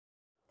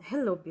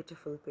Hello,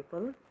 beautiful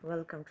people.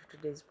 Welcome to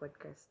today's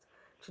podcast.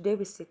 Today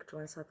we seek to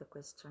answer the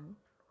question,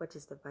 what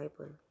is the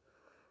Bible?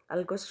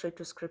 I'll go straight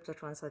to scripture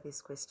to answer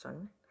this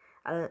question.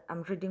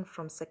 I'm reading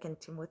from 2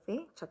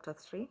 Timothy chapter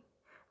 3,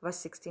 verse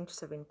 16 to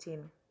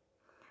 17.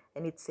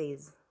 And it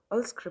says,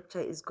 all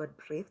scripture is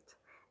God-breathed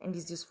and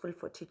is useful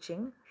for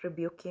teaching,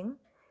 rebuking,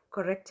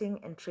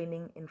 correcting, and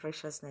training in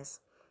righteousness,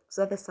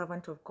 so that the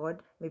servant of God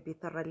may be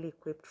thoroughly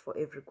equipped for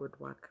every good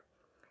work.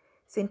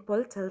 St.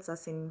 Paul tells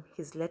us in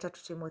his letter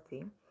to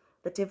Timothy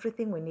that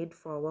everything we need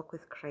for our walk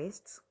with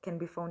Christ can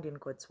be found in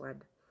God's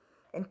Word.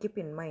 And keep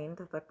in mind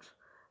that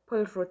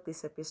Paul wrote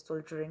this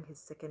epistle during his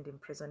second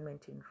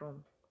imprisonment in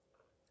Rome,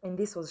 and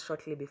this was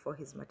shortly before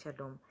his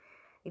martyrdom.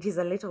 It is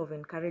a letter of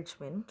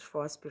encouragement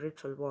for our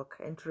spiritual walk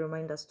and to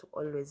remind us to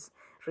always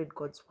read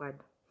God's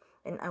Word.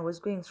 And I was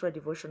going through a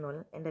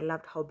devotional and I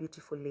loved how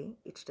beautifully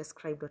it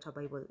described what a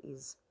Bible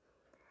is.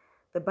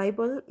 The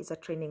Bible is a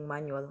training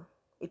manual.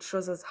 It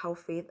shows us how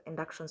faith and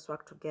actions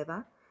work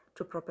together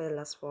to propel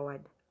us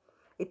forward.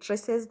 It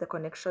traces the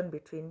connection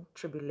between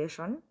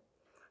tribulation,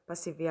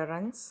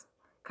 perseverance,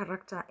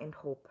 character, and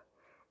hope.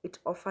 It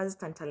offers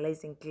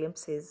tantalizing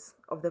glimpses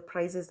of the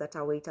prizes that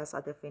await us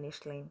at the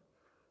finish line.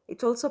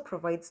 It also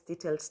provides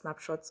detailed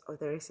snapshots of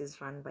the races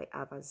run by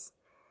others.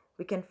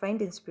 We can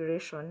find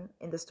inspiration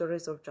in the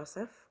stories of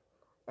Joseph,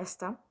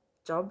 Esther,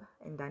 Job,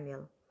 and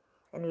Daniel.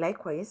 And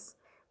likewise,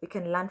 we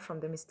can learn from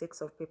the mistakes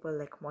of people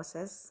like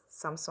Moses,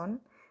 Samson,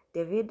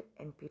 David,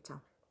 and Peter.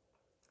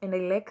 And I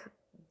like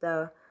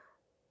the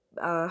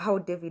how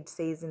David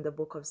says in the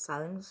book of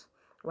Psalms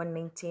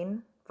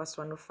 119, verse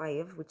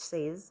 105, which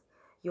says,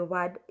 your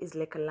word is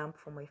like a lamp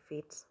for my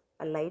feet,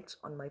 a light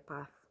on my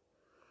path.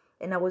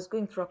 And I was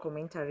going through a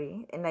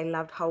commentary and I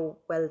loved how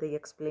well they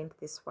explained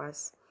this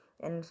verse.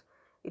 And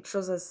it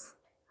shows us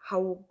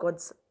how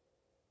God's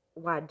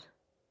word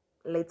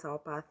lights our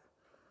path.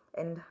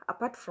 And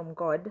apart from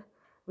God,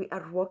 we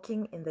are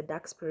walking in the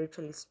dark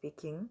spiritually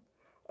speaking,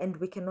 and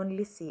we can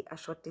only see a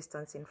short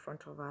distance in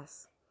front of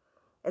us.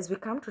 As we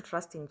come to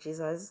trust in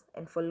Jesus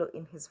and follow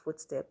in his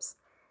footsteps,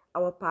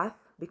 our path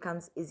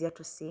becomes easier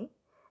to see,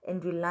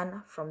 and we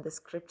learn from the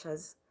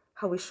scriptures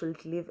how we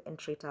should live and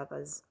treat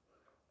others.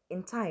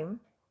 In time,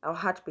 our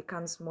heart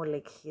becomes more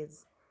like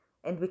his,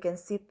 and we can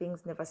see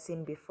things never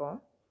seen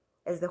before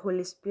as the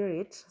Holy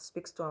Spirit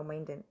speaks to our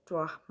mind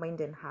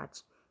and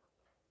heart.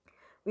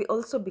 We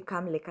also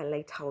become like a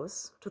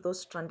lighthouse to those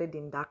stranded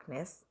in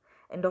darkness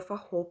and offer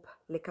hope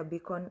like a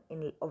beacon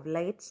of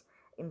light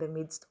in the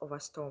midst of a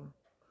storm.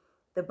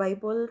 The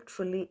Bible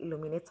truly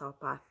illuminates our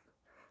path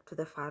to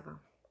the Father.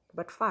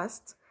 But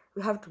first,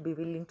 we have to be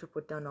willing to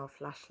put down our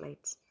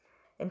flashlights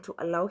and to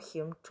allow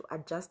Him to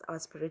adjust our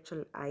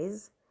spiritual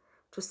eyes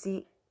to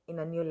see in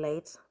a new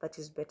light that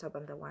is better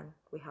than the one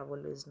we have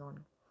always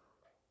known.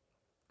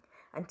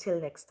 Until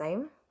next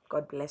time,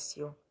 God bless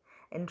you.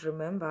 And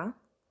remember,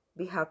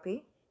 be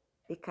happy,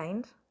 be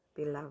kind,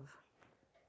 be love.